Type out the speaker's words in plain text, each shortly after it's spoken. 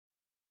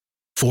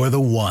For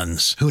the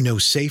ones who know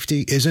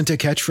safety isn't a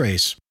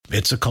catchphrase,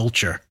 it's a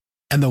culture.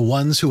 And the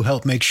ones who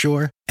help make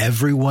sure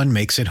everyone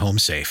makes it home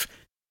safe.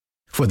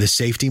 For the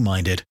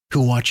safety-minded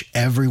who watch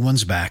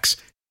everyone's backs,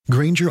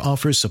 Grainger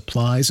offers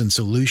supplies and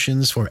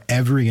solutions for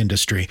every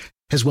industry,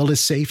 as well as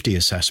safety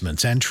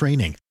assessments and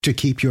training to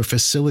keep your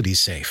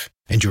facilities safe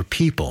and your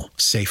people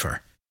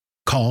safer.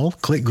 Call,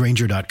 click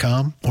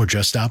Grainger.com, or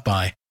just stop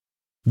by.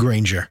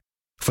 Grainger,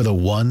 for the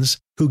ones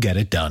who get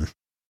it done.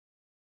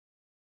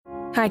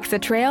 Hike the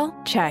trail?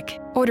 Check.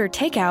 Order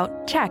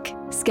takeout? Check.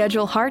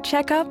 Schedule heart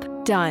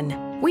checkup?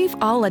 Done. We've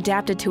all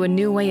adapted to a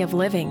new way of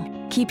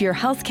living. Keep your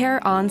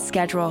healthcare on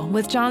schedule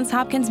with Johns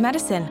Hopkins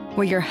Medicine,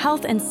 where your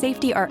health and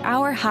safety are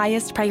our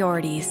highest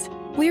priorities.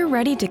 We're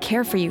ready to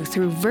care for you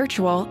through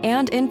virtual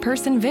and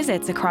in-person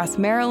visits across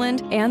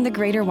Maryland and the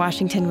greater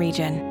Washington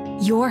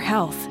region. Your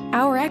health,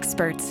 our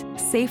experts,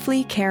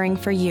 safely caring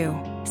for you.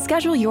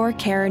 Schedule your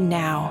care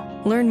now.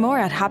 Learn more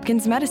at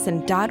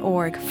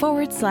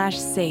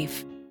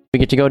hopkinsmedicine.org/safe. We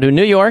get to go to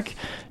New York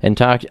and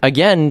talk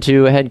again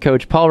to head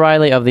coach Paul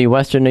Riley of the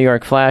Western New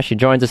York Flash. He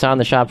joins us on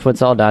the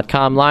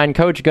ShopFutsal.com line.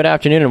 Coach, good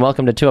afternoon and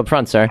welcome to Two Up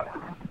Front, sir.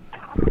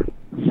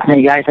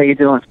 Hey guys, how you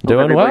doing?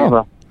 Doing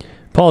well.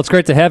 Paul, it's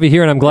great to have you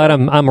here, and I'm glad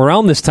I'm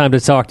around this time to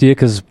talk to you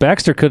because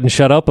Baxter couldn't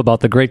shut up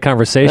about the great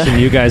conversation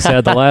you guys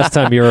had the last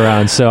time you were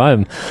on. So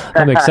I'm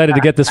excited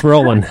to get this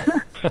rolling.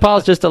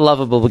 Paul's just a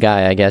lovable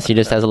guy, I guess. He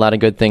just has a lot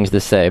of good things to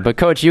say. But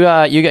Coach,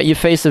 you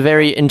face a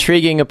very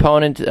intriguing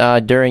opponent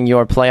during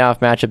your playoff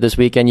matchup this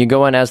weekend. You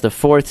go in as the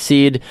fourth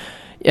seed.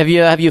 Have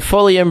you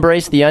fully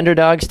embraced the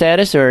underdog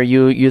status, or are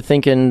you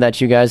thinking that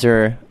you guys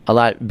are a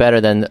lot better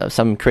than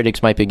some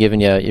critics might be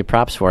giving you your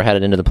props for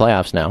headed into the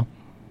playoffs now?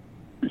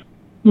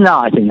 No,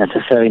 I think that's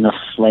a fair enough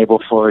label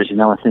for us.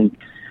 I think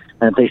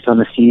based on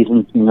the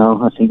season,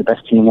 I think the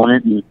best team won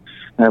it, and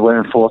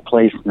we're in fourth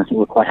place, and I think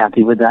we're quite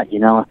happy with that.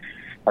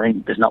 I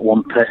think there's not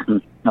one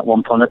person, not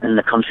one opponent in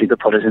the country that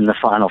put us in the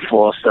Final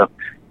Four. So,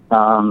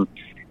 I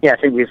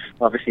think we've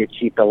obviously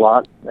achieved a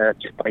lot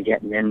just by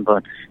getting in.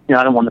 But,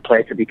 I don't want the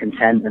players to be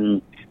content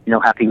and,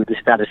 happy with the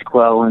status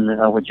quo, and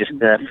we're just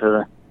there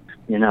for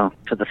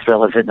the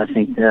thrill of it. And I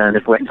think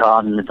they've worked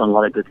hard and they've done a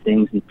lot of good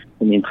things. And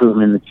the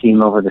improvement in the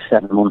team over the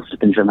 7 months has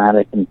been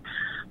dramatic. And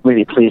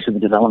really pleased with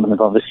the development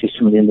of obviously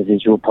some of the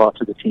individual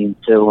parts of the team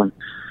too. And,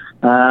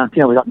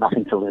 we've got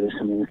nothing to lose.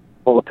 I mean,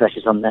 all the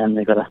pressure's on them.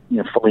 They've got a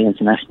fully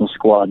international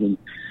squad, and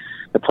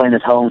they're playing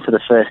at home for the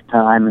first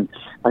time. And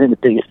I think the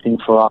biggest thing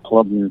for our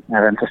club, and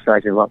I've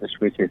emphasised it a lot this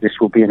week, is this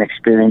will be an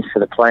experience for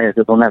the players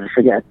that they'll never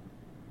forget.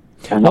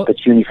 An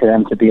opportunity for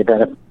them to be a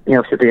better,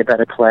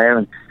 player.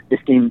 And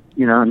this game,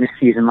 and this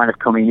season might have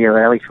come a year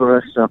early for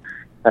us. So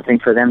I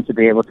think for them to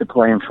be able to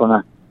play in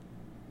front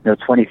of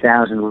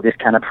 20,000 with this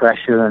kind of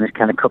pressure and this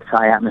kind of cup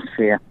tie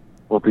atmosphere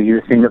will be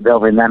the thing that they'll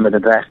remember the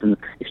best. And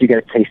if you get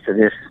a taste of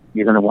this,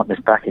 you're going to want this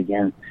back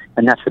again.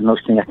 And that's the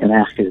most thing I can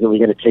ask, is that we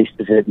get a taste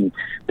of it, and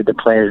that the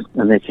players,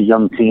 and it's a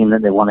young team,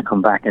 that they want to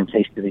come back and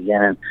taste it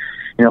again. And,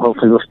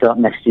 hopefully we'll start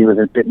next year with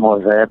a bit more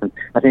verve. And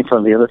I think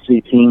for the other three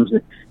teams, I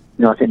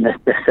think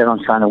they're set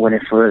on trying to win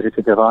it for us. It's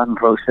a development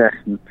process,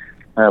 and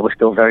we're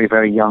still very,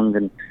 very young.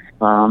 And,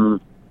 I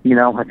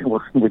think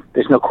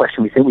there's no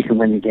question we think we can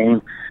win the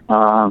game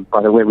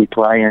by the way we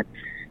play. And,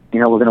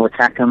 we're going to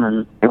attack them,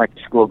 and they like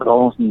to score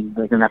goals, and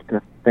they're going to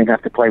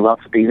have to play well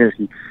to beat us.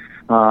 And,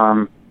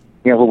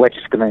 we're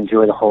just going to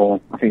enjoy the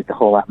whole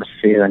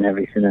atmosphere and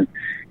everything, and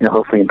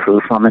hopefully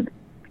improve from it.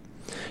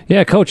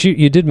 Yeah, Coach,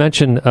 you did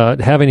mention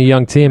having a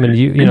young team, and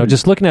you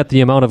just looking at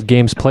the amount of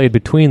games played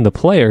between the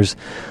players,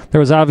 there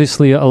was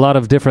obviously a lot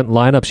of different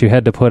lineups you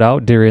had to put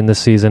out during the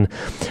season.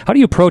 How do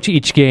you approach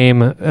each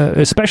game,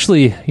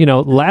 especially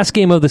last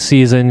game of the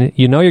season?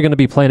 You're going to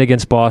be playing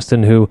against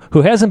Boston, who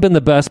hasn't been the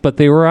best, but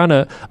they were on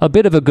a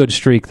bit of a good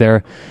streak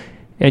there.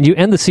 And you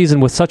end the season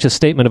with such a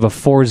statement of a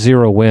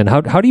 4-0 win.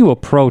 How do you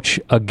approach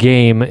a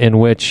game in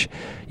which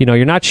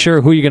you're not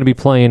sure who you're going to be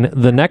playing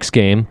the next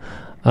game,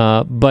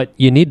 but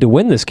you need to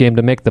win this game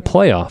to make the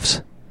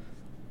playoffs?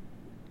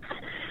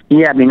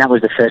 Yeah, I mean, that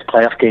was the first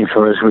playoff game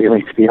for us,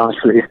 really, to be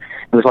honest with you.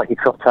 It was like a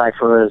cup tie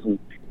for us, and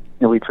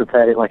we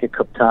prepared it like a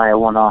cup tie, a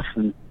one-off,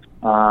 and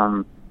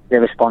they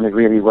responded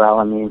really well.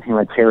 I mean,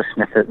 had Taylor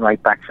Smith at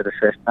right back for the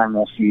first time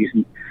all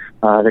season.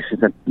 This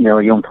is a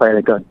young player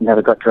that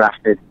never got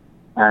drafted,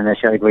 and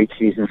she had a great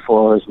season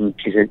for us, and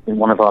she's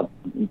one of our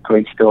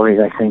great stories,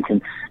 I think.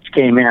 And she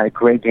came in, had a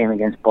great game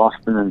against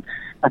Boston, and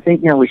I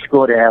think, we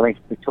scored early.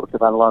 We talked a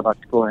lot about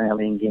scoring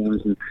early in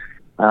games, and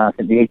I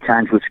think the 8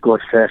 times we've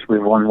scored first,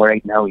 we've won. We're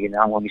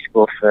 8-0, when we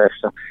score first.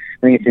 So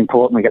I think it's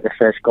important we get the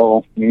first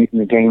goal in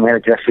the game. We had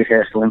a dress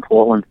rehearsal in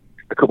Portland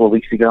a couple of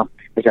weeks ago,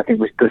 which I think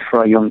was good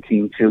for our young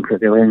team too, because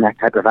they were in that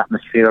type of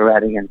atmosphere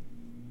already. And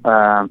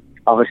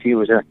obviously it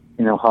was a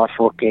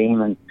hard-fought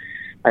game, and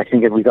I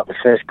think if we got the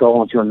first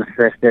goal during the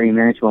first 30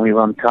 minutes when we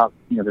were on top,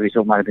 the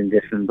result might have been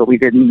different. But we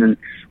didn't, and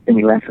then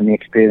we learned from the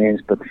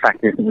experience. But the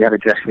fact is that we had a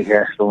dress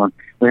rehearsal, and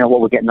we know what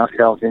we're getting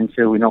ourselves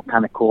into. We know what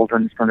kind of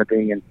cauldron it's going to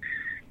be. And,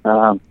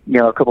 a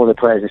couple of the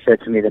players have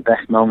said to me the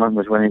best moment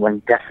was when it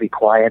went deathly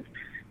quiet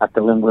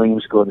after Lynn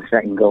Williams scored the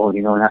second goal,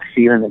 and that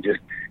feeling of just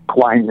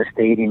quiet in the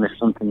stadium is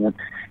something that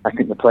I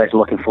think the players are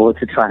looking forward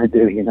to trying to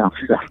do,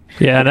 So,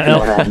 yeah,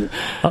 and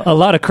a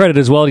lot of credit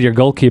as well to your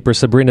goalkeeper,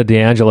 Sabrina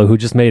D'Angelo, who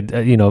just made,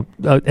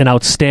 an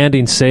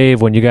outstanding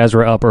save when you guys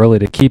were up early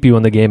to keep you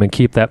in the game and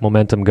keep that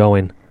momentum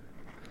going.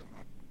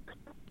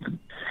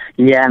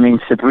 Yeah,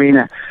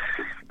 Sabrina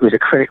was a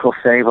critical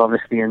save,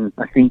 obviously, and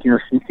I think,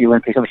 since the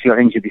Olympics, obviously she got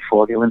injured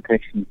before the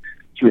Olympics, and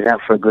she was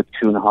out for a good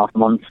 2.5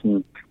 months,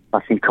 and I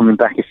think coming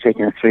back is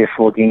taking her 3 or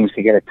 4 games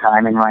to get her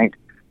timing right.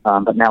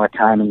 But now her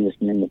timing is,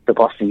 the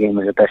Boston game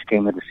was the best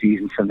game of the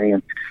season for me,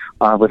 and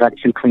we've had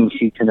 2 clean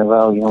sheets in a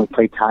row. We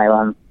played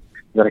Thailand,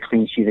 we got a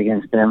clean sheet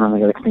against them, and we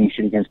got a clean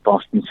sheet against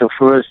Boston. So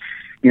for us,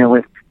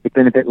 we've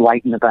been a bit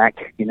light in the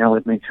back.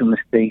 We've made some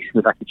mistakes.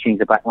 We've had to change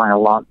the back line a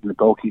lot and the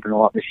goalkeeping a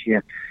lot this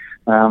year.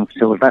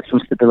 So we've had some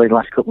stability the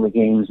last couple of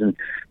games, and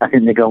I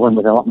think they go in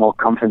with a lot more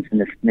confidence than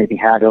they've maybe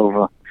had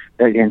over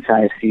the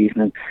entire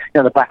season. And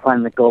the back line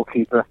and the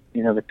goalkeeper,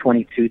 the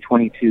 22,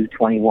 22,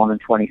 21, and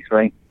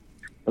 23.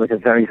 It was a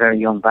very, very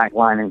young back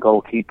line and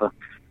goalkeeper.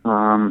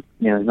 There's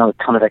not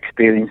a ton of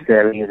experience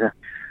there either,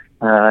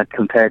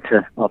 compared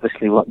to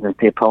obviously what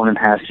the opponent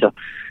has. So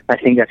I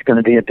think that's going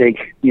to be a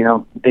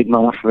big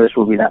moment for us.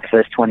 Will be that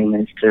first 20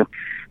 minutes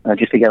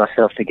just to get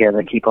ourselves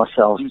together, keep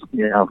ourselves,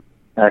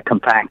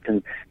 compact,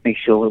 and make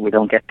sure that we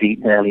don't get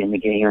beaten early in the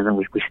game, and then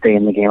we stay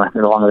in the game.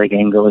 The longer the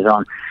game goes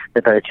on,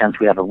 the better chance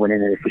we have of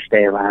winning it if we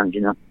stay around.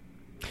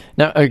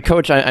 Now,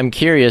 Coach, I'm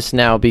curious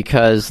now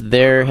because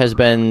there has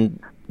been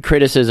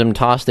criticism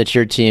tossed at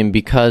your team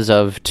because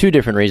of 2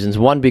 different reasons.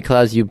 One,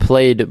 because you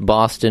played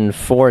Boston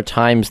 4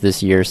 times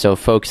this year, so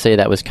folks say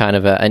that was kind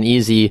of an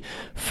easy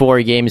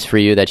 4 games for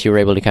you that you were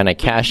able to kind of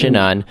cash in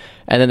on.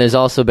 And then there's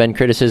also been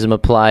criticism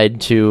applied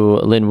to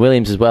Lynn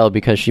Williams as well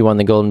because she won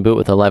the Golden Boot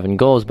with 11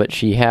 goals, but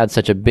she had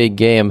such a big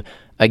game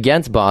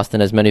against Boston,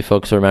 as many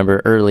folks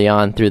remember early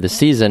on through the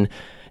season.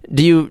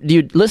 Do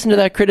you listen to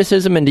that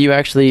criticism, and do you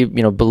actually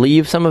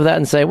believe some of that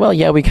and say, well,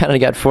 yeah, we kind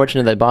of got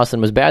fortunate that Boston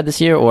was bad this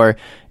year, or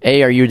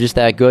A, are you just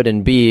that good,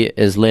 and B,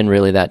 is Lynn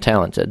really that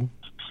talented?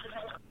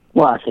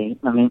 Well, I think,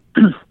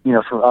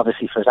 for us,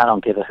 I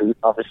don't give a hoot,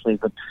 obviously,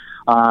 but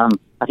I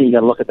think you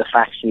got to look at the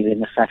facts sheet,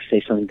 and the facts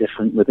say something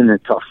different within the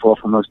top 4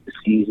 for most of the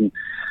season.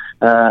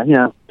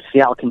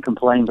 Seattle can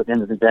complain, but at the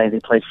end of the day, they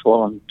played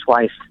Portland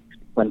twice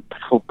when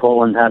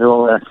Portland had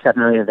all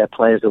 7 or 8 of their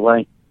players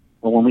away.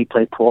 Well, when we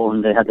played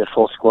Portland, they had their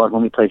full squad.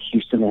 When we played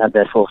Houston, they had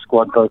their full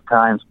squad both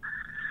times.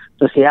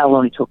 So Seattle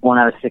only took 1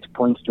 out of 6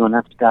 points during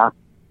that start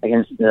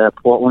against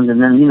Portland, and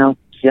then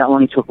Seattle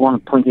only took 1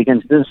 point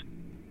against us.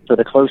 So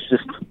the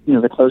closest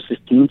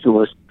team to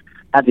us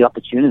had the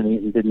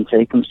opportunities and didn't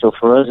take them. So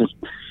for us,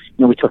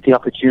 we took the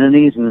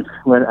opportunities, and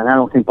I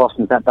don't think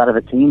Boston's that bad of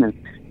a team. And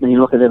when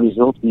you look at their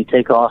results and you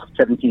take off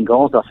 17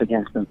 goals off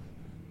against them,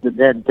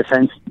 their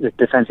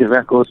defensive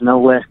record's no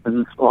worse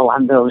than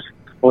Orlando's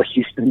or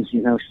Houston's,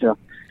 So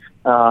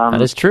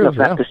that is true. From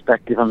that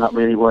perspective, I'm not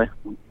really worried.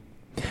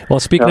 Well,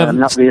 speaking of, I'm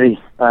not really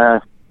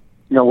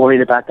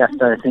worried about that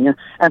sort of thing.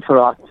 And for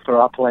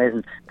our players,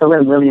 and for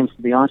Lynn Williams,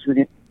 to be honest with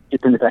you,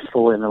 she's been the best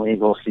forward in the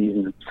league all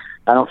season.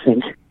 I don't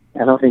think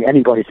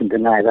anybody can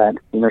deny that.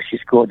 She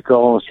scored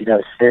goals, she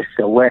got assists,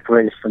 her work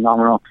rate is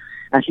phenomenal,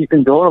 and she's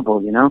been durable.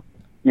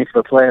 And for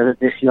a player that's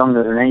this young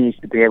at an age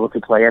to be able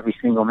to play every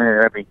single minute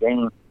of every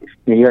game,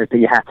 you got to put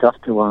your hats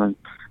off to her. And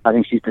I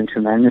think she's been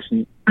tremendous,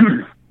 and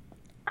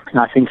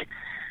I think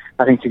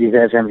she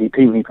deserves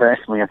MVP. Me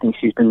personally, I think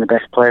she's been the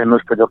best player,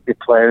 most productive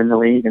player in the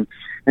league,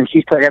 and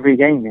she's played every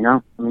game.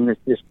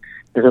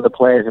 There's other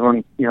players who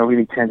only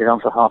really turned it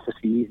on for half a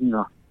season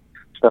or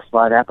stuff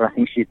like that, but I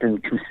think she's been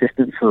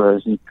consistent for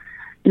us. And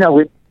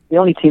the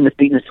only team that's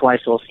beaten us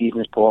twice all season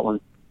is Portland.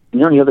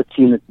 And the only other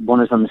team that won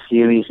us on the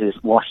series is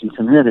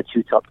Washington. They're the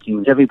 2 top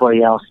teams.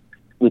 Everybody else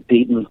we've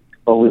beaten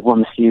or we've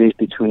won the series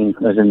between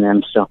us and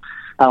them. So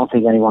I don't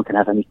think anyone can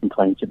have any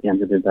complaints at the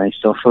end of the day.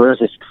 So for us,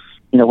 it's,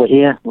 we're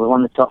here, we're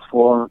on the top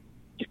 4,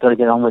 just got to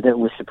get on with it.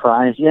 We're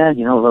surprised, a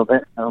little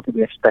bit. I don't think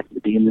we expected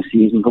to be in the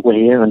season, but we're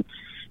here, and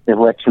they've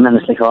worked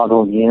tremendously hard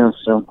all year,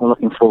 so we're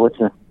looking forward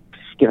to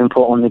giving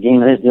Portland the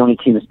game. It is the only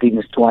team that's beaten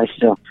us twice,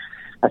 so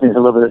I think there's a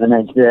little bit of an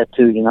edge there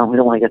too. We don't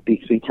want to get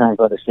beat 3 times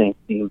by the same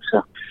team,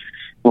 so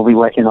we'll be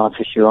working hard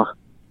for sure.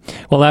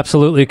 Well,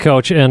 absolutely,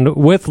 Coach. And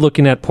with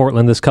looking at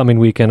Portland this coming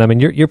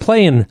weekend, you're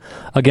playing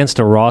against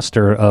a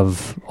roster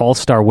of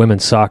all-star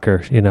women's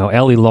soccer.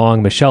 Ellie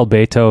Long, Michelle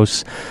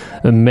Betos,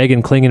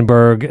 Megan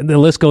Klingenberg. The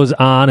list goes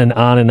on and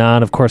on and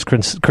on. Of course,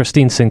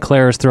 Christine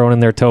Sinclair is thrown in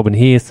there, Tobin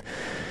Heath.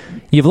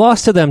 You've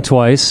lost to them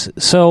twice.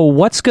 So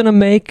what's going to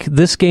make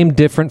this game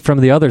different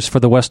from the others for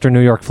the Western New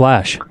York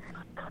Flash?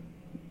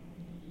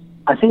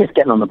 I think it's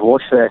getting on the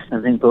board first. I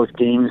think both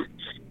games,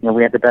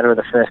 we had the better of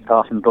the first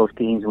half in both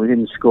games. We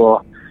didn't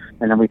score,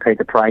 and then we paid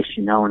the price,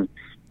 and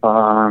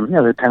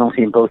the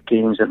penalty in both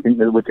games, I think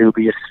that were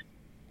dubious.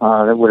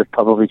 That would have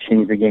probably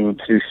changed the game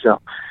too.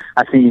 So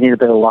I think you need a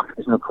bit of luck.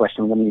 There's no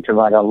question. We're going to need to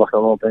ride our luck a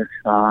little bit.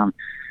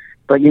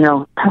 But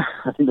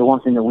I think the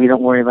one thing that we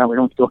don't worry about, we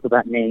don't talk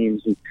about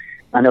names. And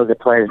I know the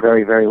players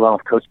very, very well.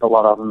 I've coached a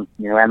lot of them.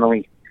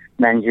 Emily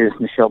Menges,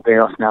 Michelle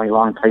Betos, now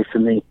Elon played for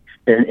me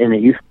in the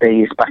youth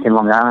days back in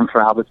Long Island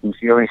for Alberts and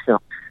Fury. So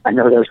I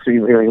know those three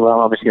really well.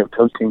 Obviously, I've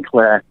coached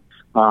Sinclair.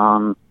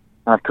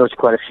 I've coached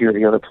quite a few of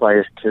the other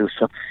players too.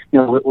 So,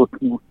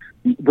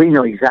 we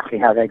know exactly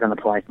how they're going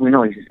to play. We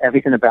know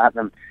everything about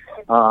them.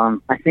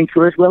 I think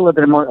for us, we're a little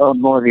bit more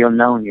of the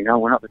unknown.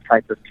 We're not the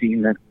type of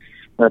team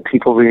that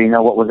people really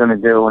know what we're going to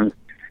do. And,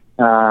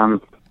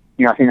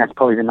 I think that's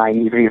probably the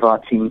naivety of our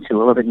team too. A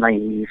little bit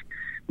naive.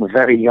 We're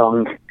very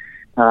young.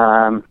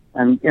 I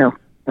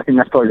think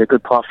that's probably the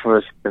good part for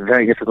us. They're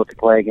very difficult to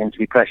play against.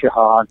 We pressure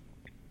hard.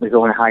 We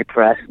go in high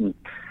press. And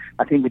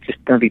I think we're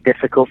just going to be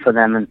difficult for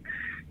them. And,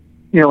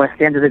 at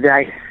the end of the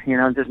day,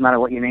 it doesn't matter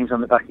what your name's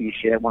on the back of your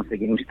shirt once the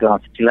game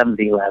starts. It's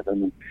 11v11.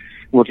 And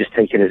we'll just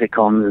take it as it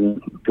comes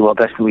and do our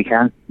best that we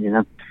can.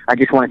 I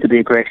just want it to be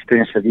a great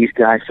experience for these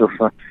guys. So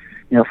for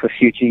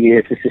future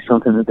years, this is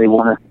something that they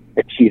want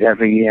to achieve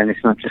every year. And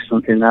it's not just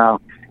something now.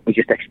 We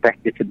just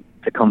expect it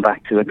to come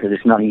back to it because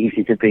it's not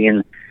easy to be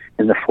in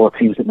the 4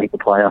 teams that make the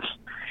playoffs.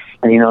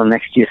 And,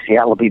 next year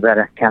Seattle will be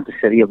better. Kansas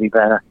City will be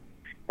better.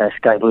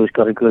 Sky Blue's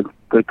got a good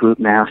group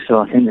now. So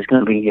I think there's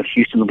going to be,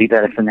 Houston will be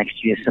better for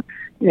next year. So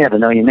you never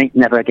know. You may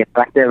never get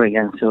back there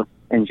again. So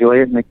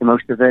enjoy it, make the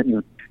most of it,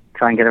 and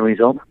try and get a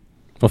result.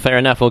 Well, fair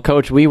enough. Well,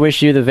 Coach, we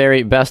wish you the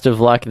very best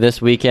of luck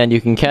this weekend. You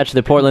can catch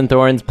the Portland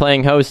Thorns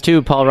playing host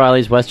to Paul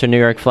Riley's Western New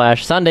York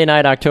Flash Sunday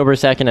night, October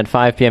 2nd at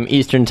 5 p.m.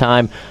 Eastern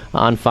Time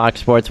on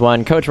Fox Sports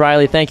 1. Coach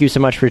Riley, thank you so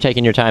much for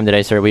taking your time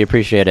today, sir. We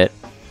appreciate it.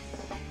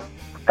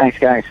 Thanks,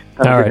 guys.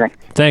 All right.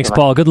 Thanks,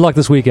 Paul. Good luck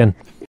this weekend.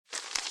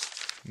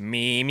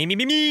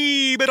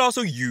 Me, but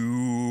also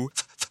you.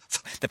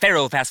 The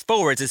Pharaoh fast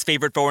forwards his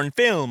favorite foreign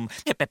film,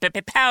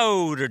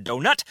 Powder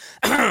Donut.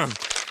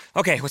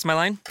 Okay, what's my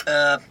line?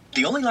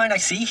 The only line I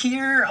see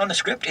here on the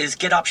script is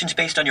get options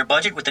based on your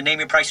budget with the Name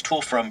Your Price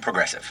tool from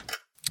Progressive.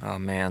 Oh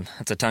man,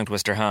 that's a tongue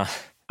twister, huh?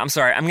 I'm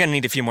sorry, I'm gonna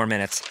need a few more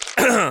minutes.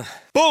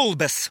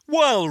 Bulbous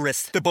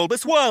Walrus, the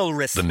Bulbous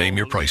Walrus. The Name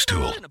Your Price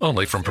tool,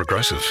 only from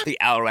Progressive. The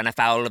owl ran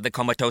afoul of the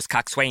comatose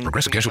coxswain.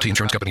 Progressive Casualty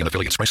Insurance Company and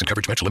affiliates. Price and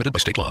coverage match limited by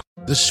state law.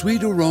 The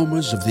sweet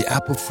aromas of the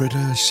apple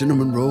fritter,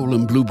 cinnamon roll,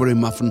 and blueberry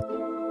muffin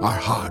are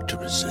hard to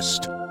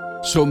resist.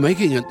 So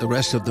making it the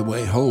rest of the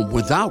way home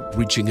without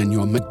reaching in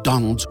your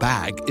McDonald's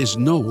bag is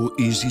no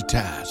easy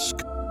task.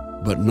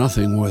 But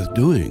nothing worth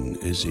doing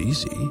is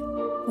easy.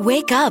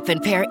 Wake up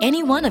and pair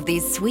any one of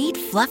these sweet,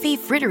 fluffy,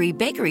 frittery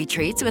bakery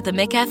treats with a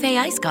McCafe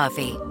iced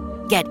coffee.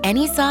 Get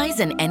any size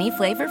and any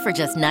flavor for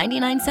just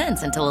 99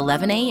 cents until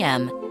 11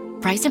 a.m.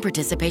 Price and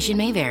participation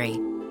may vary.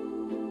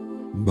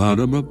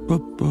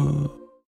 Ba-da-ba-ba-ba.